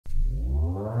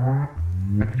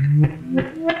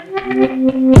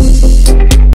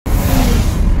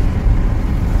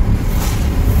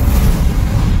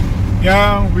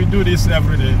Yeah, we do this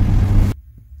every day.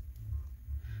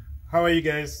 How are you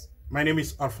guys? My name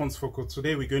is Alphonse Foucault.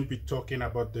 Today we're going to be talking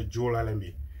about the dual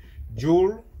LMB.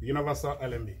 Dual Universal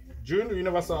LMB. Dual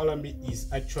Universal LMB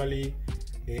is actually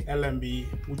a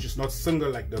LMB which is not single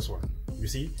like this one. You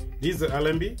see, this is the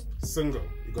LMB single.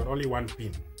 You got only one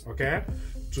pin. Okay.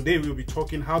 Today we'll be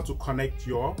talking how to connect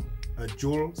your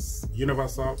dual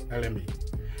Universal LMB.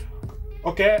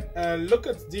 Okay. Look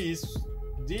at this.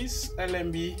 This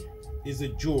LMB is a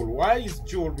dual. Why is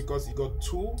dual? Because it got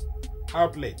two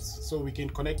outlets, so we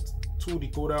can connect two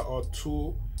decoder or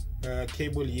two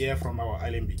cable here from our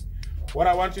LMB. What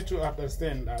I want you to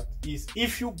understand that is,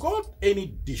 if you got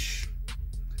any dish,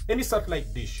 any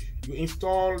satellite dish, you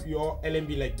install your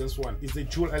LMB like this one, is a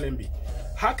dual LMB.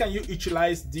 How can you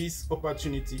utilize this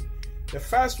opportunity? The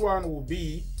first one will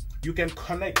be, you can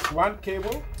connect one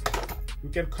cable. You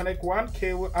can connect one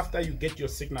cable after you get your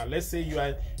signal. Let's say you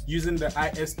are using the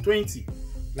IS-20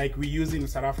 like we use in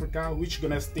South Africa, which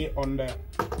gonna stay on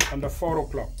the 4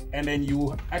 o'clock, and then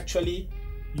you actually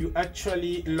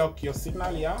lock your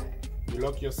signal here. You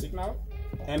lock your signal,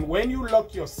 and when you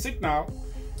lock your signal,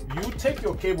 you take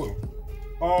your cable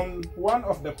on one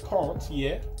of the ports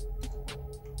here.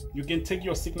 You can take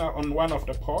your signal on one of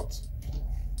the ports,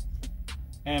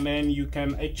 and then you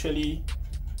can actually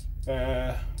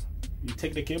you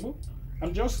take the cable.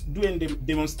 I'm just doing the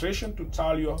demonstration to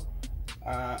tell you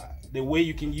the way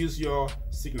you can use your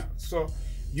signal. So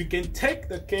you can take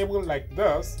the cable like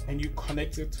this and you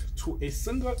connect it to a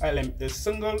single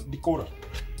decoder.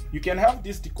 You can have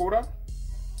this decoder.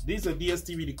 This is a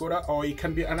DStv decoder, or it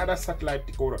can be another satellite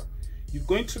decoder. You're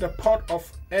going to the port of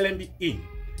LMB in.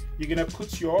 You're gonna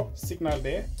put your signal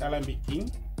there, LMB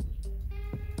in,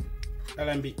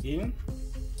 LMB in.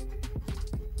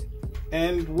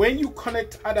 And when you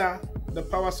connect the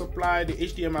power supply, the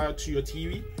HDMI to your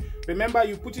TV, remember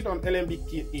you put it on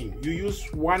LMB in. You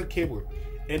use one cable,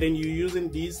 and then you're using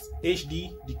this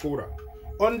HD decoder.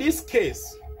 On this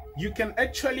case, you can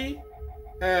actually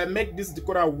make this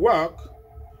decoder work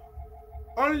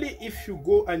only if you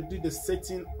go and do the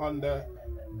setting on the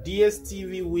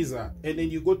DStv wizard, and then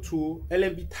you go to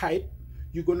LMB type.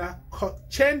 You're gonna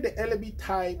change the LMB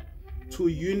type to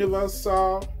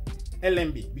Universal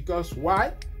LMB. Because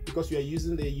why? Because you are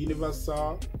using the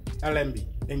Universal LMB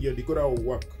and your decoder will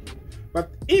work.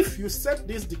 But if you set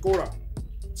this decoder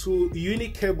to uni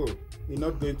cable, it's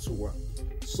not going to work.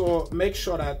 So make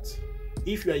sure that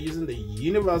if you are using the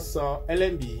Universal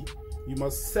LMB, you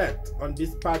must set on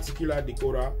this particular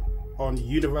decoder on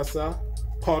Universal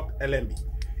port LMB.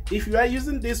 If you are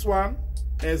using this one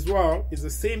as well, it's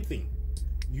the same thing.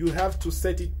 You have to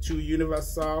set it to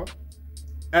Universal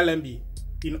LMB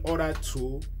in order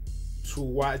to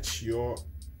watch your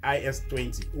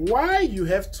IS-20. Why you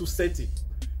have to set it?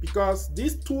 Because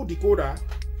this decoder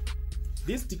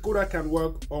can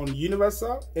work on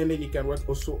Universal, and then it can work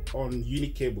also on uni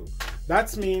cable.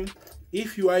 That means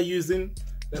if you are using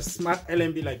the smart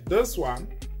LMB like this one,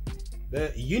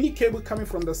 the uni cable coming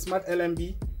from the smart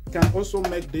LMB can also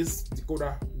make this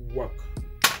decoder work.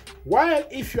 While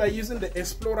if you are using the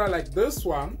Explorer like this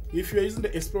one,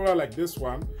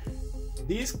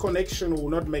 this connection will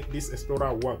not make this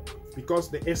Explorer work, because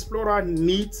the Explorer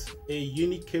needs a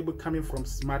uni cable coming from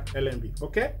smart LMB.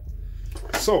 Okay,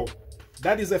 so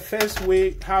that is the first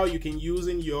way how you can use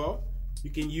your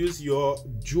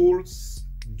dual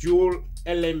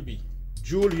LMB,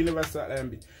 dual Universal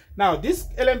LMB. Now this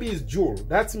LMB is dual.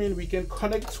 That means we can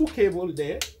connect two cables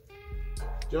there.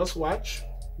 Just watch.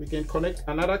 We can connect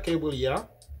another cable here,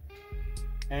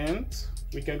 and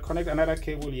we can connect another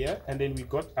cable here, and then we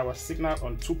got our signal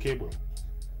on two cables.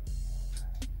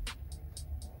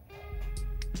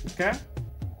 Okay,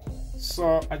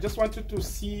 so I just wanted to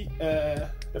see the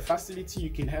facility you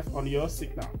can have on your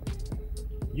signal.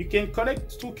 You can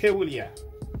connect two cables here.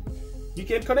 You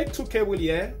can connect two cables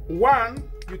here. One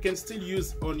you can still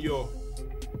use on your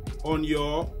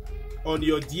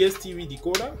DStv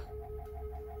decoder,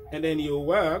 and then you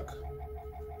work.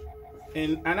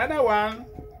 And another one,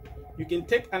 you can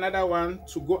take another one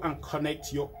to go and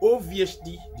connect your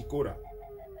OVHD decoder.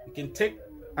 You can take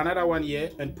another one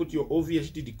here and put your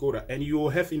OVHD decoder, and you will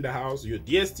have in the house your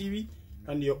DStv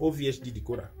and your OVHD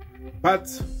decoder. But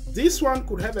this one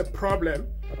could have a problem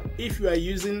if you are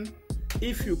using,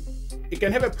 it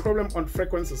can have a problem on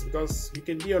frequencies, because you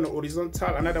can be on the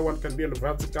horizontal, another one can be on the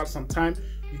vertical. Sometimes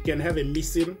you can have a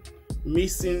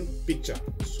missing picture.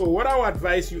 So what I would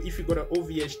advise you, if you got an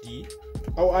OVHD,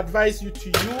 I will advise you to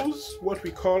use what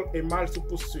we call a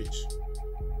multiple switch.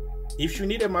 If you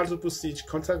need a multiple switch,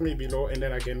 contact me below, and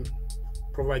then I can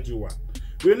provide you one.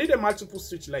 We need a multiple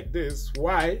switch like this.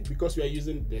 Why? Because we are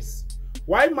using this.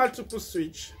 Why multiple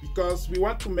switch? Because we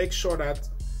want to make sure that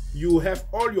you have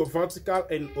all your vertical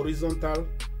and horizontal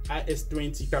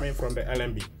IS-20 coming from the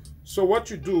LMB. So what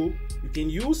you do, you can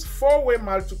use 4-way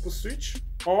multiple switch,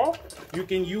 or you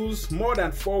can use more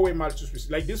than 4-way multiple switch.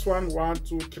 Like this one, 1,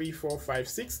 2, 3, 4, 5,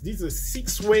 6. This is a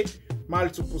 6-way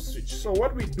multiple switch. So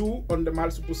what we do on the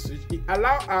multiple switch, it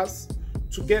allows us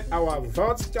to get our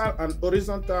vertical and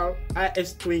horizontal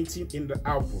IS-20 in the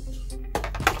output.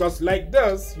 Because like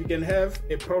this, you can have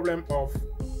a problem of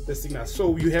the signal.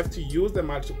 So you have to use the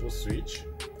multiple switch,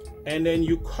 and then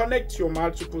you connect your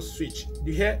multiple switch.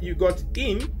 You got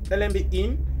in, LMB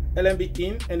in, LMB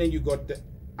in, and then you got the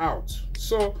out.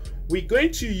 So we're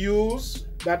going to use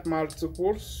that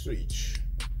multiple switch.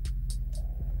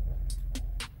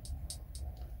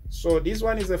 So this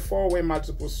one is a 4-way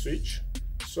multiple switch.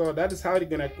 So that is how it's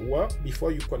gonna work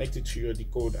before you connect it to your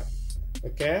decoder.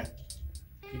 Okay,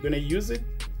 you're gonna use it,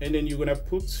 and then you're gonna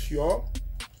put your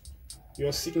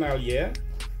signal here.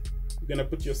 You're gonna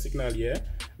put your signal here,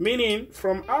 meaning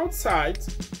from outside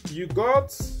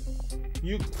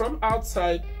from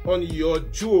outside on your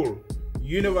dual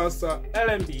universal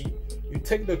LMB, you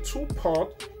take the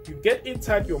 2-port, you get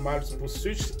inside your multiple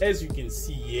switch, as you can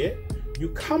see here. You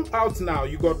come out now,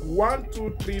 you got 1,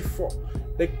 2, 3, 4.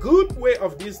 The good way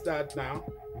of this, that now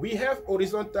we have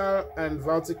horizontal and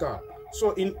vertical.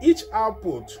 So in each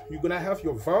output, you're gonna have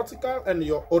your vertical and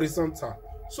your horizontal.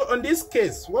 So in this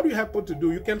case, what you happen to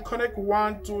do, you can connect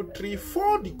 1, 2, 3,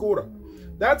 4 decoder.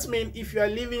 That means if you are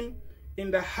living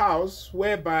in the house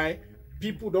whereby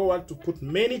people don't want to put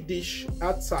many dish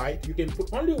outside, you can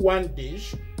put only one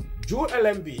dish, dual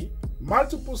LMB,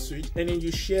 multiple switch, and then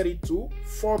you share it to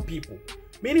 4 people.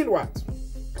 Meaning what?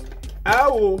 I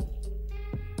will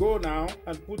go now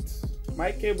and put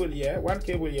my cable here, one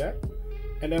cable here,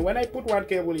 and then when I put one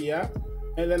cable here,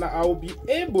 and then I will be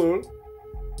able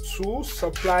to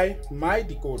supply my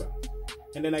decoder,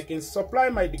 and then I can supply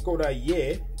my decoder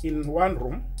here in one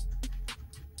room.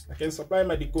 I can supply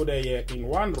my decoder here in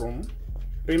one room.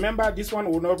 Remember, this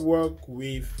one will not work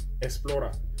with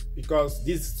Explorer because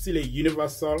this is still a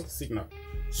universal signal.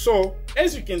 So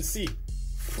as you can see,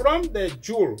 from the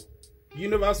dual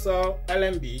universal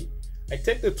LMB, I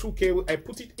take the 2 cable, I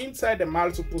put it inside the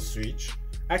multiple switch,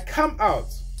 I come out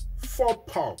 4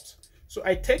 ports. So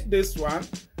I take this one,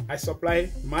 I supply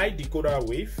my decoder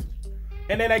with,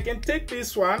 and then I can take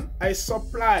this one, I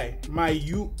supply my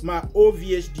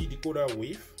OVHD decoder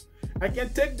with. I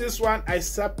can take this one, I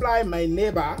supply my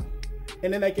neighbor,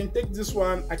 and then I can take this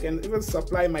one, I can even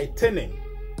supply my tenant.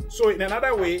 So in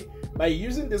another way, by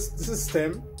using this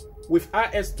system with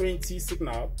IS-20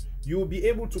 signal, you will be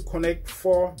able to connect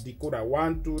 4 decoder,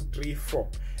 1, 2, 3, 4.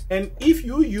 And if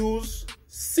you use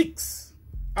 6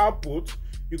 output,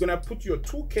 you're gonna put your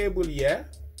 2 cable here,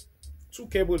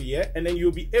 and then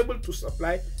you'll be able to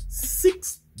supply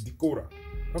 6 decoder.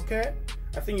 Okay,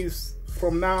 I think it's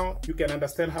from now you can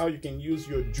understand how you can use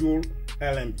your dual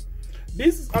LMB.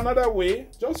 This is another way.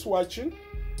 Just watching,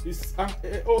 it's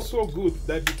also good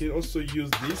that you can also use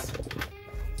this.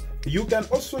 You can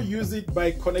also use it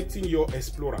by connecting your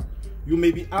Explorer. You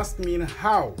may be asking me,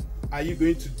 how are you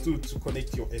going to do to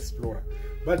connect your Explorer?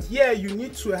 But here you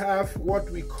need to have what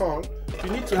we call, you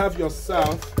need to have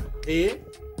yourself a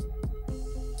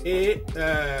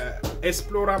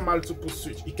Explorer multiple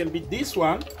switch. It can be this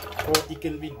one or it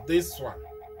can be this one.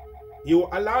 It will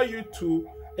allow you to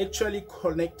actually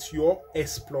connect your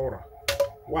Explorer.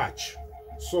 Watch.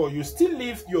 So you still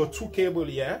leave your 2 cable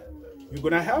here. You're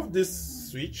gonna have this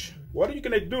switch. What are you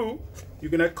gonna do?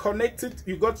 You're gonna connect it.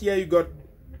 You got here, you got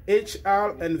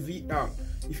HL and VL.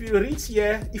 If you reach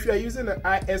here, if you are using the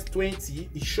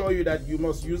IS-20, it shows you that you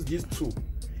must use these 2.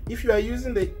 If you are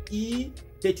using the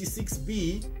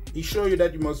E36B, it shows you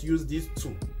that you must use these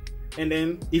 2. And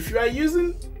then if you are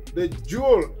using the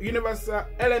dual universal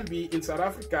LMB in South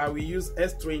Africa, we use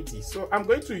S20. So I'm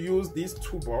going to use these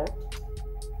 2 board.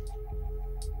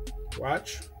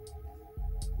 Watch.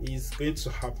 It's going to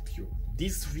help you.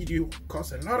 This video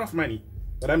costs a lot of money,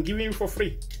 but I'm giving you for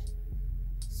free.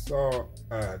 So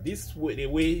this way, the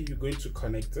way you're going to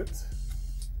connect it.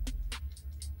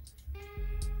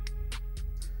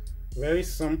 Very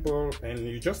simple, and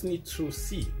you just need to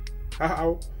see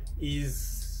how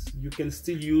you can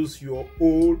still use your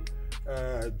old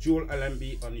dual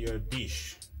LMB on your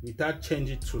dish without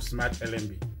changing to smart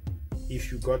LMB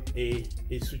if you got a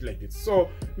switch like this. So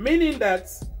meaning that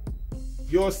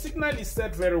your signal is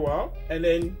set very well, and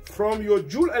then from your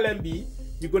dual LMB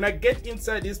you're gonna get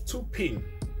inside this 2 pin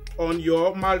on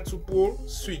your multiple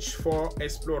switch for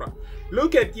Explorer.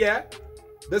 Look at here,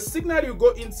 the signal you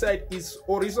go inside is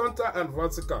horizontal and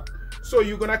vertical. So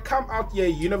you're gonna come out here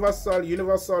universal,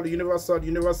 universal, universal,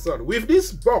 universal. With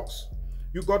this box,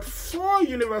 you got 4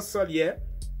 universal here.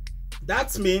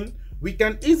 That means we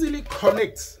can easily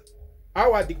connect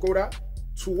our decoder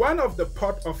to one of the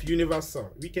port of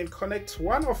universal. We can connect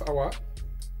one of our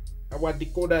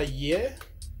decoder here,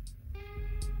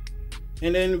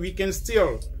 and then we can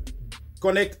still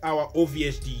connect our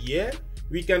OVHD here.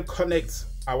 We can connect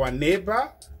our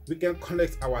neighbor, we can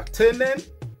connect our tenant.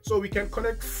 So we can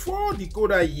connect 4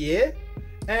 decoder here.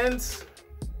 And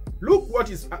look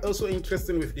what is also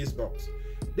interesting with this box.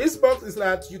 This box is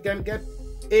that you can get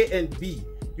A and B.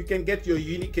 You can get your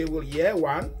unique cable here,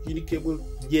 one unique cable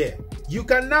here. You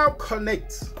can now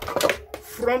connect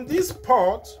from this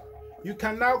port. You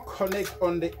can now connect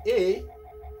on the A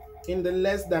in the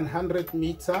less than 100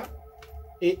 meter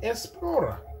a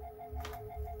Explorer.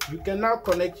 You can now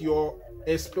connect your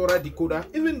Explorer decoder,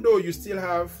 even though you still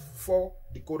have 4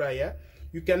 decoder here.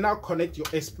 You can now connect your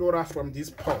Explorer from this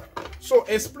port. So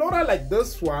Explorer like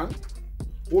this one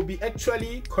will be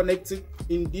actually connected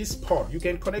in this port. You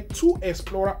can connect 2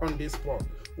 Explorer on this port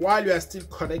while you are still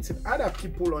connecting other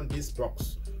people on this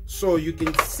box. So you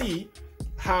can see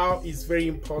how it's very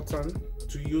important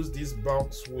to use this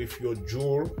box with your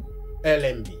dual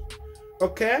LMB.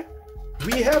 Okay,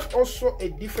 we have also a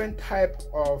different type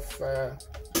of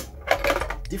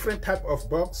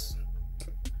box.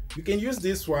 You can use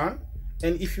this one,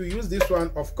 and if you use this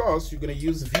one, of course, you're going to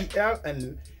use VL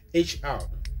and HL.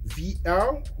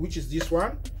 VL, which is this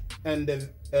one, and the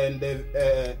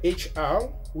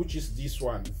HL, which is this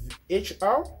one.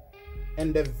 HL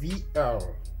and the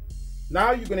VL.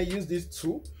 Now you're going to use these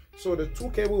 2. So the 2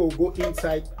 cable will go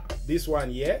inside this one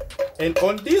here, and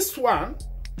on this one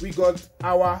we got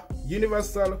our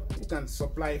universal. We can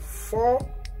supply 4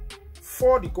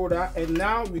 decoder, and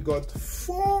now we got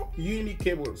 4 unique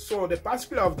cables. So the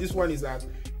particular of this one is that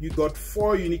you got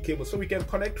 4 unique cables. So we can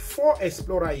connect 4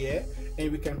 Explorer here,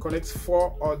 and we can connect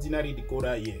 4 ordinary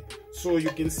decoder here. So you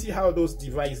can see how those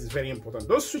devices is very important.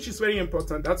 Those switch is very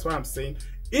important. That's why I'm saying,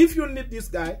 if you need this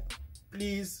guy,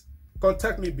 please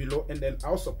contact me below, and then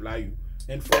I'll supply you.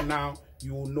 And for now,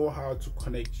 you will know how to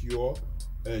connect your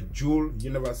dual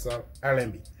universal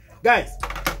LMB. Guys,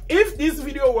 if this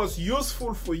video was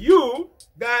useful for you,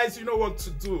 guys, you know what to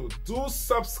do. Do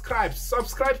subscribe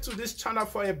to this channel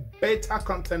for a better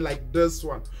content like this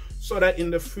one, so that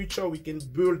in the future we can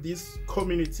build this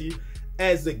community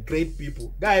as a great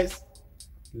people. Guys,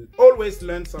 always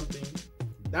learn something.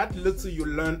 That little you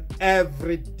learn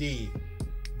every day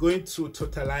going to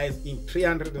totalize in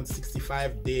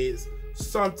 365 days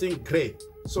something great.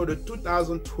 So the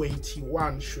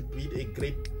 2021 should be a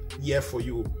great year for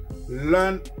you.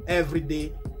 Learn every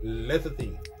day little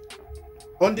thing.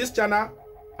 On this channel,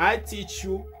 I teach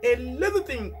you a little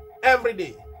thing every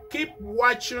day. Keep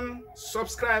watching,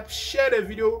 subscribe, share the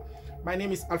video. My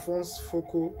name is Alphonse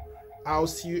Foko. I'll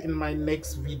see you in my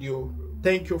next video.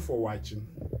 Thank you for watching.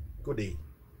 Good day.